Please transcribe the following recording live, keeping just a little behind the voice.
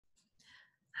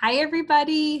Hi,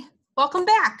 everybody. Welcome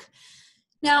back.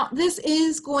 Now, this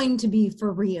is going to be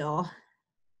for real,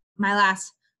 my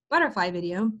last butterfly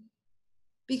video,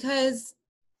 because,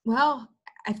 well,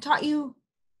 I've taught you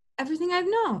everything I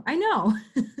know.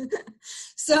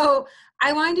 So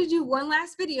I wanted to do one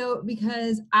last video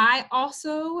because I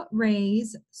also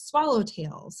raise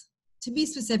swallowtails, to be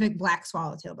specific, black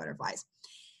swallowtail butterflies.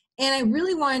 And I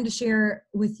really wanted to share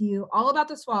with you all about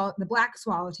the black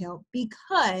swallowtail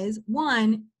because,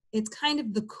 one, it's kind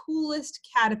of the coolest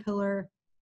caterpillar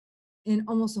in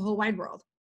almost the whole wide world.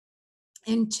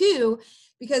 And two,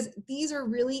 because these are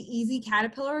really easy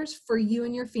caterpillars for you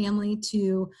and your family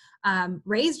to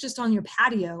raise just on your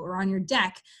patio or on your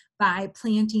deck by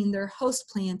planting their host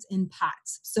plants in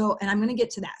pots. So, and I'm going to get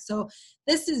to that. So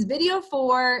this is video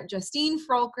 4, Justine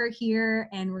here,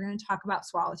 and we're going to talk about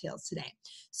swallowtails today.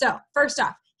 So first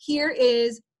off, here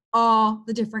is all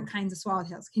the different kinds of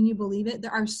swallowtails. Can you believe it? There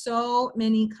are so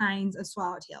many kinds of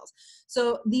swallowtails.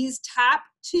 So these top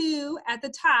 2 at the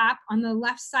top on the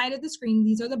left side of the screen,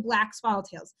 these are the black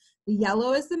swallowtails. The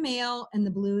yellow is the male and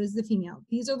the blue is the female.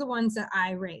 These are the ones that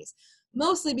I raise,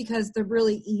 mostly because they're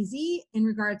really easy in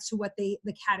regards to what the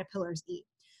caterpillars eat.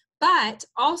 But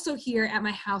also here at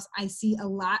my house, I see a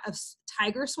lot of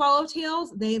tiger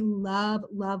swallowtails. They love,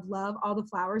 love, love all the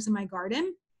flowers in my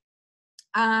garden.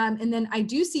 And then I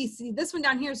do see this one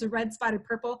down here is a red spotted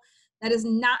purple. That is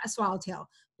not a swallowtail,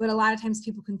 but a lot of times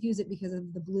people confuse it because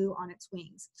of the blue on its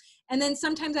wings. And then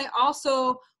sometimes I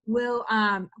also will,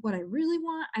 what I really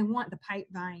want, I want the pipe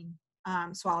vine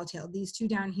swallowtail, these 2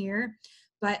 down here,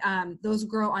 but those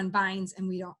grow on vines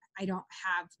and I don't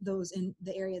have those in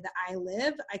the area that I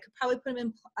live. I could probably put them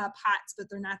in pots, but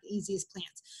they're not the easiest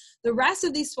plants. The rest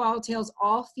of these swallowtails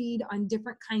all feed on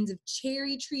different kinds of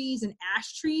cherry trees and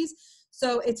ash trees.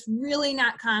 So it's really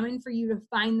not common for you to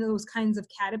find those kinds of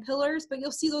caterpillars, but you'll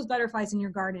see those butterflies in your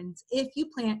gardens if you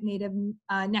plant native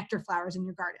nectar flowers in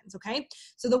your gardens, okay?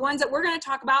 So the ones that we're gonna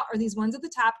talk about are these ones at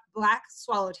the top, black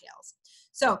swallowtails.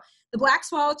 So the black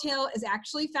swallowtail is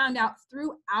actually found out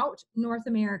throughout North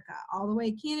America, all the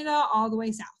way Canada, all the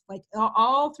way south, like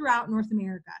all throughout North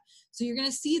America. So you're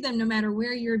gonna see them no matter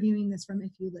where you're viewing this from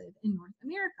if you live in North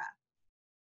America.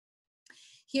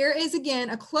 Here is again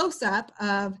a close-up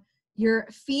of your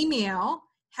female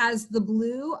has the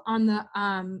blue on the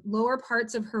lower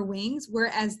parts of her wings,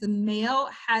 whereas the male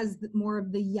has more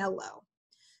of the yellow.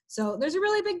 So there's a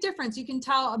really big difference. You can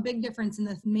tell a big difference in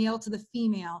the male to the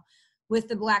female with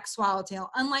the black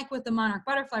swallowtail. Unlike with the monarch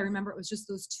butterfly, remember it was just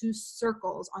those 2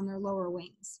 circles on their lower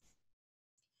wings.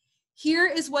 Here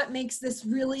is what makes this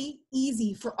really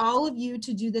easy for all of you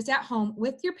to do this at home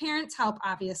with your parents' help,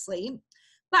 obviously.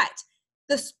 But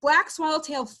the black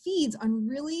swallowtail feeds on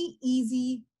really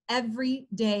easy,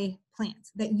 everyday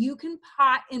plants that you can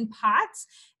pot in pots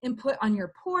and put on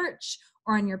your porch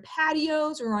or on your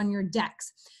patios or on your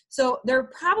decks. So they're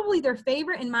probably their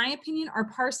favorite, in my opinion, are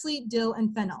parsley, dill,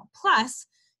 and fennel. Plus,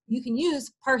 you can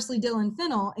use parsley, dill, and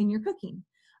fennel in your cooking.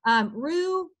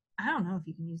 Rue, I don't know if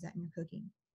you can use that in your cooking.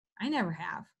 I never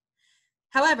have.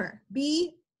 However,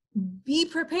 be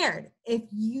prepared. If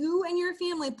you and your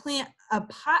family plant a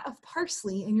pot of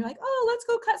parsley and you're like, oh, let's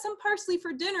go cut some parsley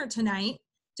for dinner tonight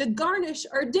to garnish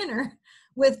our dinner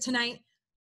with tonight,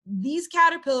 these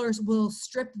caterpillars will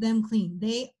strip them clean.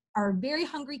 They are very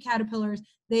hungry caterpillars.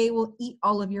 They will eat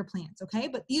all of your plants, okay?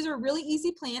 But these are really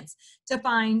easy plants to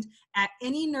find at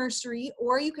any nursery,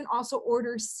 or you can also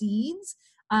order seeds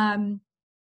from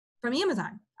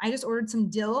Amazon. I just ordered some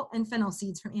dill and fennel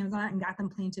seeds from Amazon and got them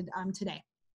planted today.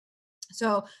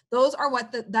 So those are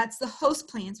that's the host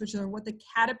plants, which are what the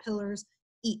caterpillars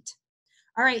eat.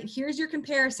 All right, here's your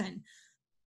comparison.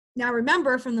 Now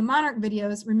remember from the monarch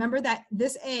videos, remember that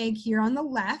this egg here on the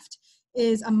left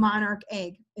is a monarch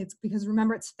egg. It's because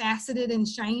remember it's faceted and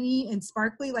shiny and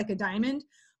sparkly like a diamond,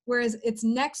 whereas it's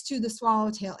next to the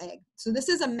swallowtail egg. So this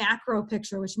is a macro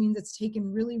picture, which means it's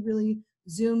taken really, really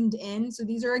zoomed in. So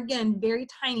these are again, very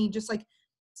tiny, just like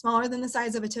smaller than the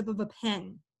size of a tip of a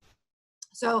pen.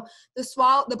 So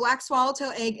the black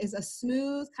swallowtail egg is a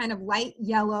smooth kind of light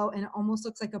yellow and it almost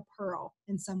looks like a pearl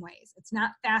in some ways. It's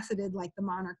not faceted like the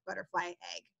monarch butterfly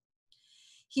egg.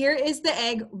 Here is the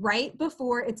egg right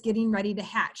before it's getting ready to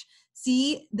hatch.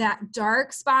 See that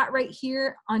dark spot right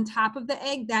here on top of the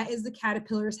egg? That is the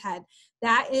caterpillar's head.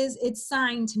 That is its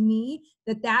sign to me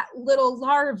that that little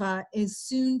larva is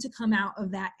soon to come out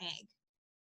of that egg.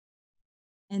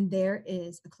 And there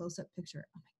is a close-up picture.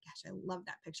 Oh my gosh, I love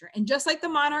that picture. And just like the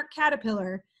monarch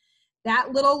caterpillar,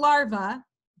 that little larva,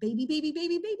 baby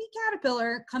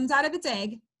caterpillar, comes out of its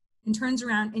egg and turns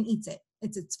around and eats it.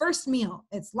 It's its first meal.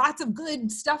 It's lots of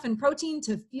good stuff and protein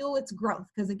to fuel its growth,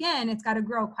 because again, it's got to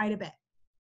grow quite a bit.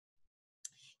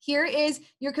 Here is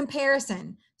your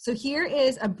comparison. So here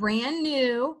is a brand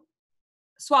new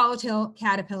swallowtail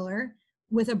caterpillar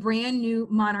with a brand new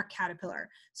monarch caterpillar.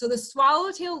 So the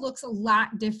swallowtail looks a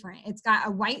lot different. It's got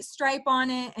a white stripe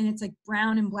on it and it's like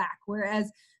brown and black,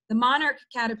 whereas the monarch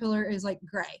caterpillar is like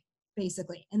gray,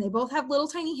 basically. And they both have little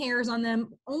tiny hairs on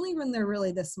them, only when they're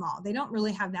really this small. They don't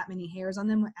really have that many hairs on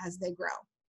them as they grow.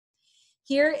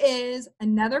 Here is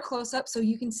another close-up so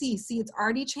you can see it's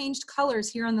already changed colors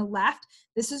here on the left.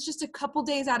 This is just a couple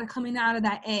days out of coming out of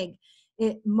that egg.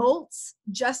 It molts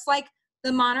just like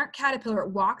the monarch caterpillar.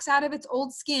 It walks out of its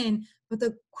old skin, but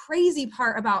the crazy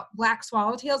part about black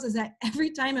swallowtails is that every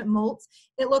time it molts,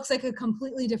 it looks like a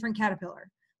completely different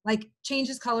caterpillar, like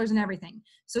changes colors and everything.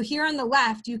 So here on the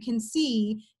left, you can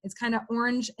see it's kind of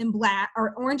orange and black,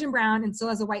 or orange and brown, and still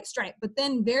has a white stripe. But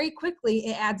then very quickly,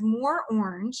 it adds more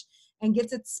orange and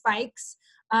gets its spikes.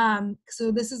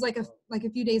 So this is like a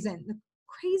few days in. The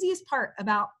craziest part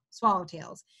about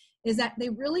swallowtails is that they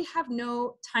really have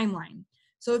no timeline.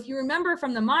 So if you remember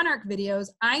from the monarch videos,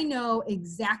 I know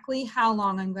exactly how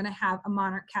long I'm going to have a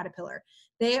monarch caterpillar.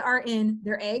 They are in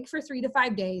their egg for 3 to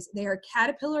 5 days. They are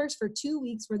caterpillars for 2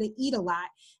 weeks where they eat a lot.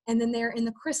 And then they're in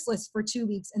the chrysalis for 2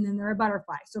 weeks, and then they're a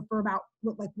butterfly. So for about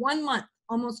like 1 month,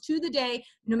 almost to the day,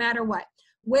 no matter what.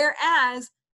 Whereas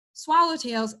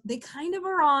swallowtails, they kind of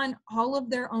are on all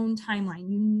of their own timeline.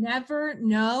 You never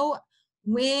know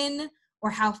when or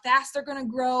how fast they're going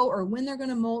to grow, or when they're going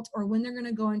to molt, or when they're going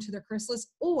to go into their chrysalis,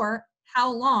 or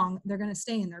how long they're going to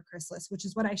stay in their chrysalis, which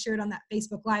is what I shared on that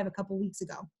Facebook Live a couple weeks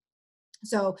ago.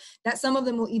 So that some of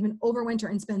them will even overwinter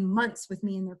and spend months with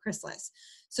me in their chrysalis.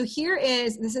 So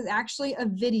this is actually a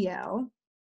video.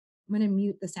 I'm going to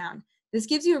mute the sound. This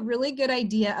gives you a really good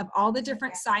idea of all the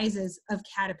different sizes of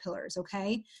caterpillars,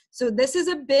 okay? So this is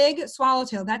a big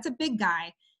swallowtail. That's a big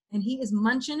guy, and he is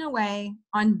munching away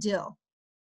on dill.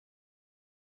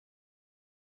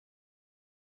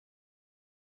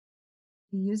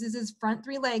 He uses his front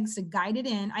 3 legs to guide it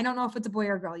in. I don't know if it's a boy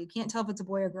or girl. You can't tell if it's a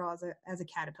boy or girl as a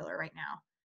caterpillar right now.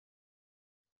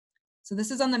 So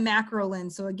this is on the macro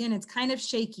lens. So again, it's kind of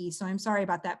shaky, so I'm sorry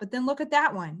about that. But then look at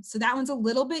that one. So that one's a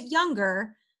little bit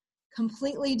younger,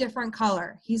 completely different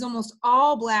color. He's almost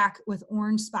all black with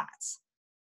orange spots.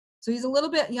 So he's a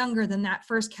little bit younger than that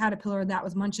first caterpillar that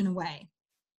was munching away.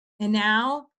 And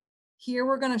now here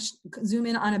we're going to zoom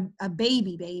in on a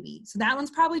baby. So that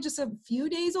one's probably just a few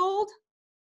days old.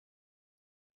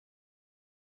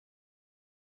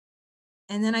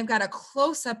 And then I've got a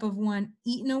close-up of one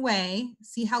eating away.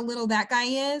 See how little that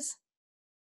guy is?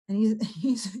 And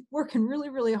he's working really,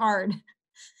 really hard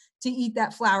to eat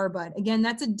that flower bud. Again,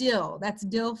 that's a dill. That's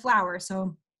dill flower.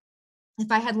 So if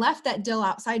I had left that dill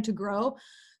outside to grow,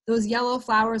 those yellow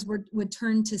flowers would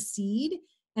turn to seed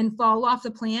and fall off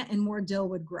the plant, and more dill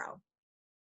would grow.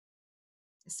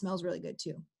 It smells really good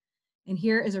too. And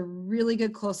here is a really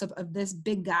good close-up of this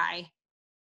big guy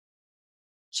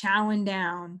chowing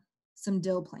down some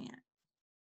dill plant.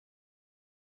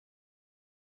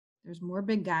 There's more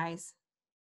big guys.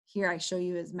 Here I show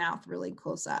you his mouth really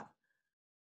close up.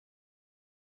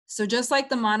 So just like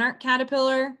the monarch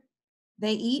caterpillar,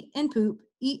 they eat and poop,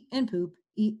 eat and poop,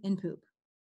 eat and poop.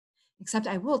 Except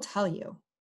I will tell you,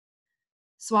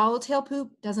 swallowtail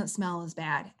poop doesn't smell as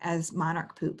bad as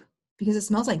monarch poop because it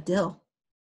smells like dill.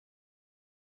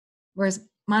 Whereas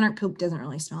monarch poop doesn't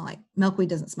really smell like, milkweed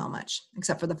doesn't smell much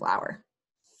except for the flower.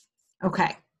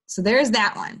 Okay, so there's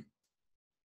that one.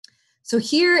 So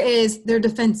here is their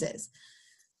defenses.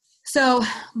 So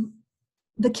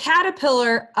the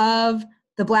caterpillar of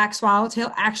the black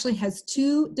swallowtail actually has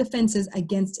 2 defenses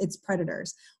against its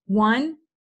predators. One,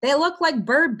 they look like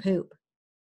bird poop.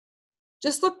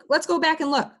 Just look, let's go back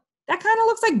and look. That kind of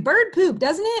looks like bird poop,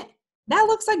 doesn't it? That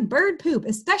looks like bird poop,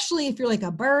 especially if you're like a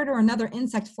bird or another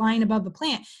insect flying above the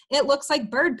plant. It looks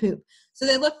like bird poop. So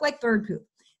they look like bird poop.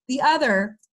 The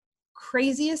other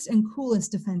craziest and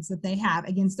coolest defense that they have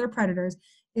against their predators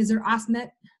is their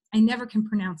I never can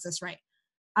pronounce this right.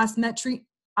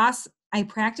 I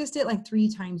practiced it like 3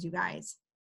 times, you guys.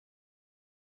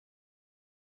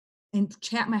 And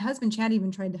my husband Chad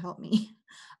even tried to help me.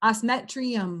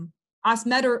 Osmetrium. That's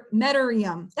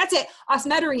it.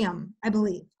 Osmetrium,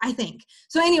 I think.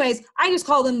 So anyways, I just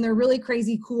call them their really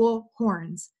crazy cool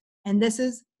horns. And this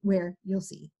is where you'll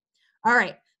see. All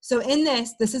right. So in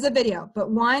this is a video, but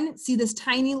see this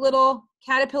tiny little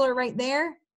caterpillar right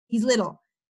there? He's little.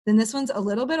 Then this one's a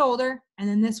little bit older, and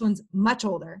then this one's much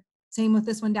older. Same with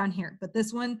this one down here. But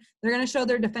this one, they're going to show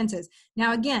their defenses.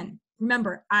 Now again,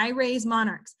 remember, I raise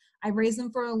monarchs. I've raised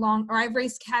them for I've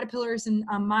raised caterpillars and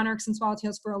monarchs and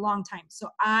swallowtails for a long time. So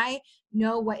I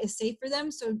know what is safe for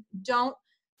them. So don't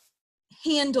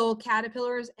handle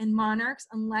caterpillars and monarchs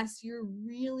unless you're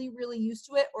really, really used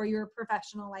to it or you're a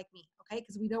professional like me, okay?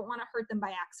 Because we don't want to hurt them by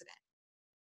accident.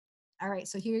 All right,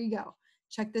 so here you go.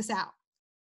 Check this out.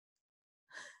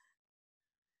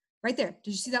 Right there.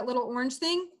 Did you see that little orange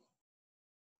thing?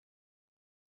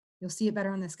 You'll see it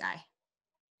better on this guy.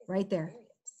 Right there.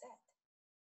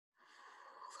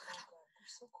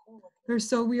 They're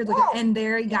so weird. Look at, and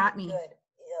there he got me.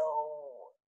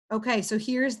 Okay, so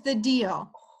here's the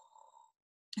deal.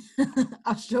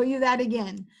 I'll show you that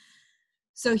again.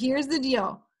 So here's the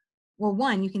deal. Well,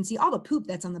 one, you can see all the poop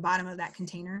that's on the bottom of that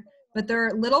container, but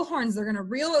their little horns, they're going to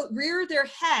rear their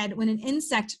head when an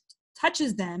insect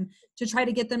touches them to try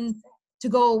to get them to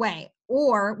go away.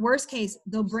 Or worst case,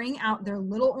 they'll bring out their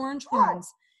little orange horns.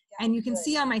 And you can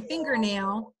see on my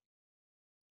fingernail,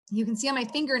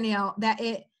 that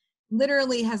it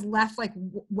literally has left like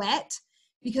wet,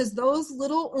 because those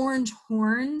little orange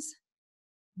horns,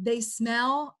 they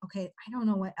smell, okay, I don't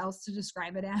know what else to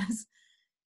describe it as.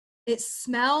 It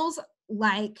smells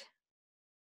like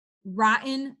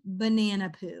rotten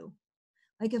banana poo.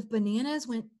 Like if bananas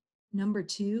went number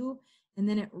 2 and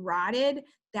then it rotted,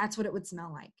 that's what it would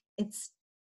smell like. It's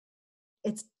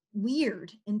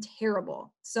weird and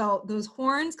terrible. So those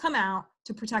horns come out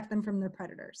to protect them from their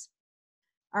predators.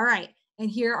 All right, and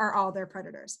here are all their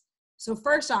predators. So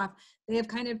first off, they have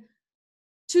kind of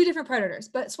 2 different predators,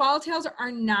 but swallowtails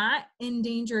are not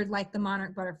endangered like the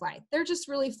monarch butterfly. They're just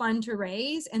really fun to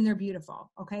raise and they're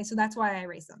beautiful, okay? So that's why I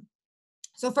raise them.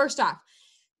 So first off,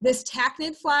 this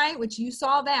tachinid fly, which you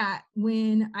saw that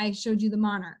when I showed you the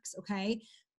monarchs, okay?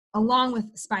 Along with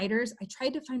spiders. I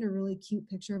tried to find a really cute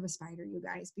picture of a spider, you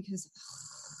guys, because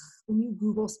when you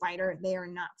Google spider, they are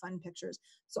not fun pictures.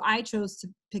 So I chose to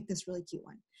pick this really cute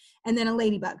one. And then a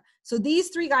ladybug. So these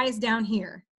 3 guys down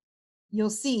here, you'll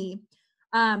see,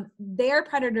 they're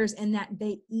predators in that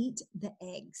they eat the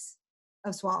eggs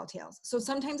of swallowtails. So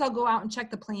sometimes I'll go out and check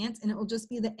the plants and it will just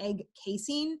be the egg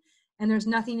casing and there's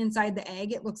nothing inside the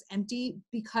egg. It looks empty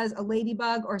because a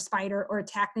ladybug or a spider or a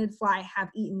tachinid fly have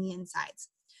eaten the insides.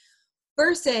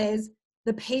 Versus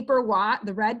the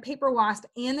red paper wasp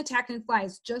and the tachinid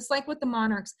flies, just like with the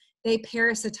monarchs, they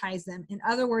parasitize them. In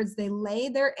other words, they lay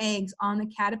their eggs on the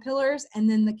caterpillars and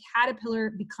then the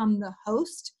caterpillar become the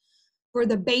host for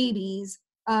the babies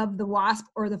of the wasp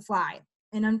or the fly.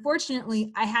 And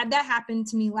unfortunately, I had that happen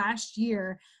to me last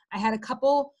year. I had a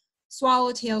couple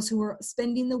swallowtails who were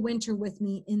spending the winter with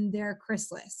me in their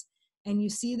chrysalis. And you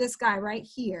see this guy right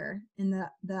here in the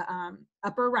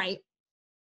upper right.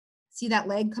 See that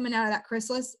leg coming out of that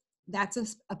chrysalis? That's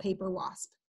a paper wasp.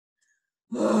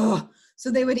 Ugh.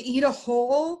 So they would eat a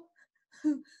hole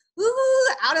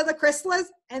out of the chrysalis,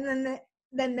 and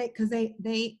then because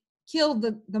they killed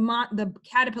the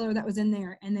caterpillar that was in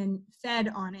there and then fed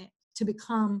on it to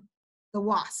become the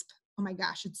wasp. Oh my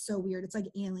gosh, it's so weird. It's like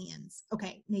aliens.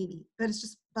 Okay, maybe, but it's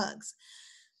just bugs.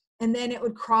 And then it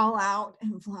would crawl out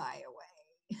and fly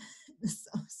away. It's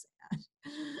so sad.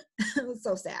 It was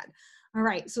so sad. All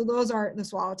right, so those are the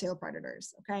swallowtail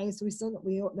predators, okay? So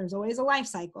there's always a life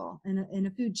cycle in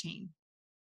a food chain.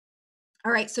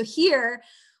 All right, so here,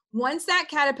 once that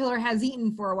caterpillar has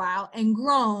eaten for a while and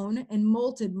grown and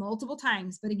molted multiple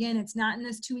times, but again, it's not in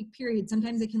this 2-week period.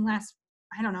 Sometimes it can last,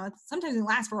 I don't know, sometimes it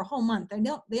lasts for a whole month. They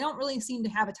don't really seem to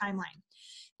have a timeline.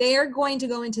 They are going to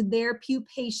go into their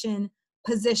pupation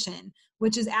position,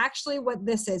 which is actually what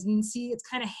this is. You can see it's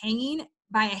kind of hanging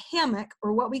by a hammock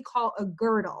or what we call a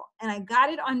girdle. And I got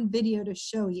it on video to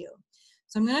show you.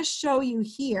 So I'm going to show you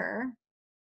here.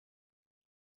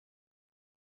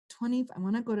 I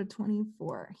want to go to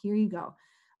 24. Here you go.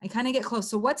 I kind of get close.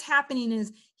 So what's happening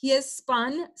is he has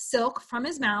spun silk from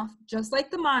his mouth, just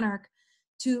like the monarch,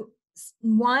 to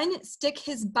stick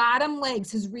his bottom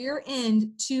legs, his rear end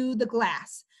to the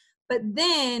glass. But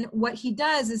then what he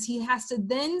does is he has to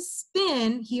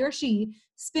then he or she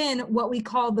spin what we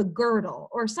call the girdle,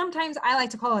 or sometimes I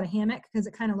like to call it a hammock because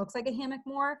it kind of looks like a hammock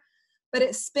more, but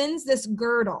it spins this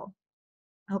girdle.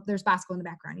 Oh, there's Bosco in the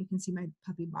background. You can see my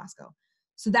puppy Bosco.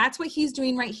 So that's what he's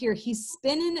doing right here. He's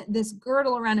spinning this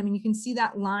girdle around him, and you can see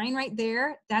that line right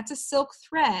there. That's a silk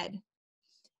thread.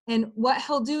 And what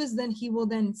he'll do is then he will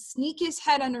then sneak his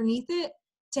head underneath it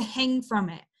to hang from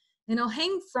it. And he'll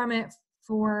hang from it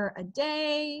for a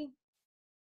day,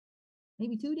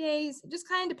 maybe 2 days. It just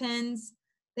kind of depends.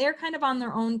 They're kind of on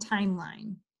their own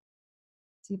timeline.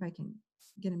 See if I can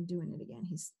get him doing it again.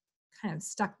 He's kind of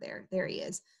stuck there. There he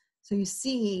is. So you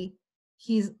see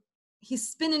he's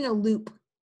spinning a loop.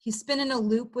 He's spinning a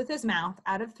loop with his mouth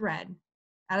out of thread,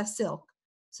 out of silk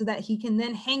so that he can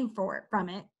then hang from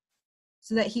it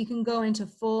so that he can go into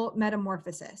full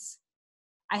metamorphosis.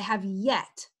 I have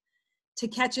yet to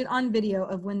catch it on video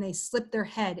of when they slip their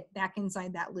head back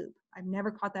inside that loop. I've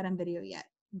never caught that on video yet.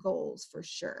 Goals for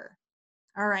sure.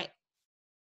 All right.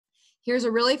 Here's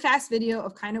a really fast video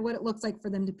of kind of what it looks like for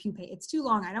them to pupate. It's too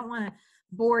long. I don't want to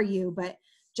bore you, but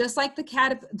just like the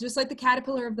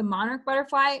caterpillar of the monarch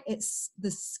butterfly, it's the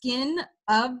skin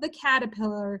of the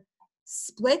caterpillar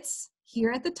splits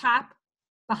here at the top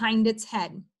behind its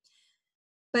head.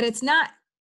 But it's not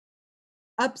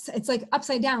it's like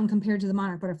upside down compared to the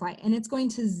monarch butterfly, and it's going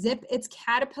to zip its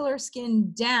caterpillar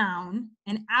skin down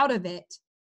and out of it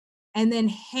and then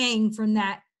hang from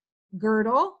that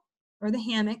girdle or the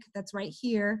hammock that's right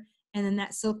here, and then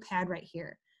that silk pad right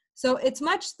here. So it's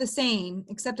much the same,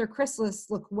 except their chrysalis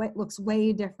looks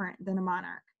way different than a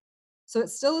monarch. So it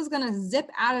still is going to zip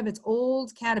out of its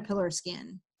old caterpillar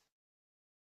skin.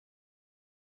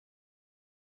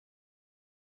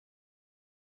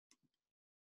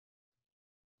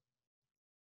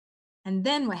 And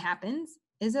then what happens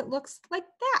is it looks like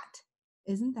that.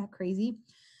 Isn't that crazy?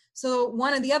 So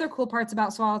one of the other cool parts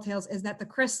about swallowtails is that the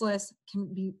chrysalis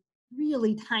can be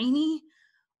really tiny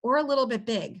or a little bit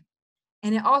big.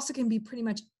 And it also can be pretty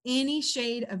much any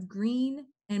shade of green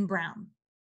and brown.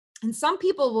 And some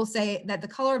people will say that the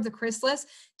color of the chrysalis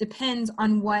depends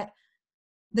on what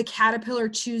the caterpillar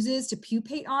chooses to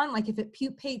pupate on. Like if it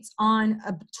pupates on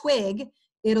a twig,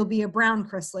 it'll be a brown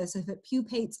chrysalis. If it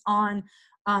pupates on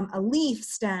a leaf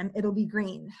stem, it'll be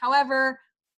green. However,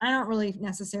 I don't really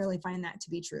necessarily find that to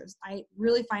be true. I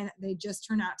really find that they just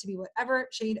turn out to be whatever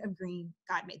shade of green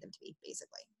God made them to be,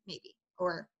 basically, maybe,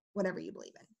 or whatever you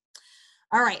believe in.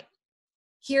 All right,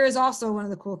 here is also one of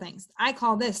the cool things. I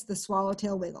call this the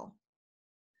swallowtail wiggle.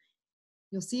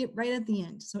 You'll see it right at the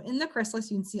end. So in the chrysalis,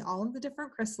 you can see all of the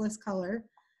different chrysalis color,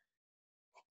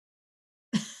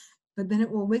 but then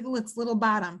it will wiggle its little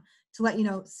bottom to let you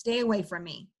know, stay away from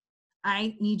me.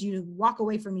 I need you to walk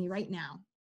away from me right now.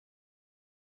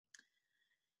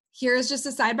 Here is just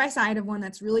a side-by-side of one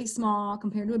that's really small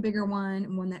compared to a bigger one,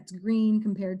 and one that's green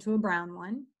compared to a brown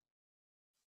one.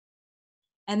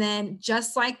 And then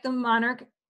just like the monarch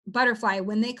butterfly,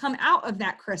 when they come out of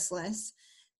that chrysalis,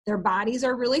 their bodies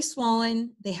are really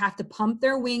swollen. They have to pump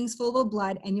their wings full of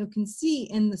blood. And you can see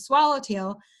in the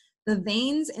swallowtail, the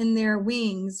veins in their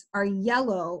wings are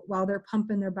yellow while they're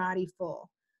pumping their body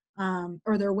full,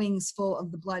 or their wings full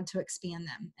of the blood to expand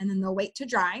them. And then they'll wait to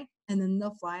dry, and then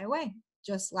they'll fly away,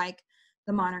 just like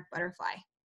the monarch butterfly.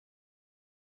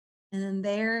 And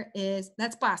then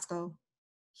that's Bosco.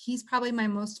 He's probably my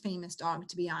most famous dog,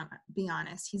 to be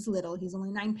honest. He's little, he's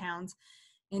only 9 pounds,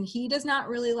 and he does not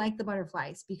really like the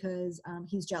butterflies because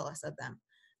he's jealous of them.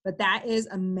 But that is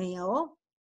a male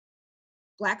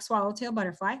black swallowtail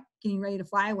butterfly getting ready to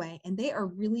fly away, and they are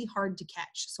really hard to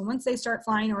catch. So once they start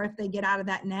flying, or if they get out of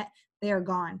that net, they are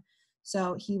gone.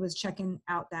 So he was checking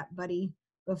out that buddy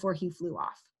before he flew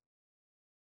off.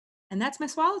 And that's my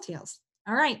swallowtails.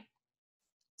 All right.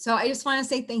 So I just want to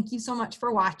say thank you so much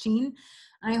for watching.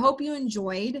 I hope you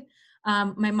enjoyed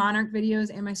my monarch videos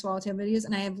and my swallowtail videos,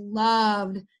 and I have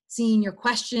loved seeing your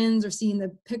questions or seeing the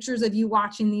pictures of you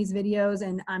watching these videos.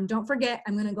 And don't forget,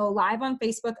 I'm going to go live on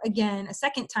Facebook again a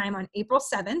second time on April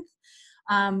 7th.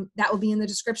 That will be in the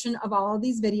description of all of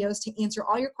these videos to answer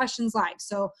all your questions live.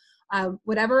 So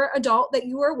whatever adult that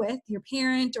you are with, your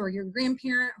parent or your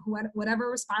grandparent, whatever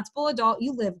responsible adult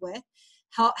you live with,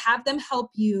 have them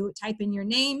help you type in your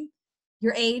name,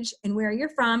 your age, and where you're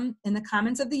from in the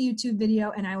comments of the YouTube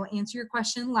video, and I will answer your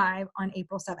question live on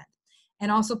April 7th.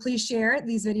 And also please share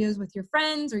these videos with your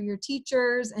friends or your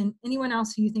teachers and anyone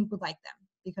else who you think would like them,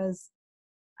 because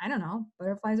I don't know,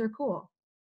 butterflies are cool.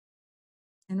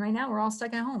 And right now we're all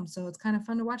stuck at home, so it's kind of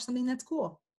fun to watch something that's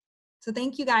cool. So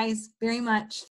thank you guys very much.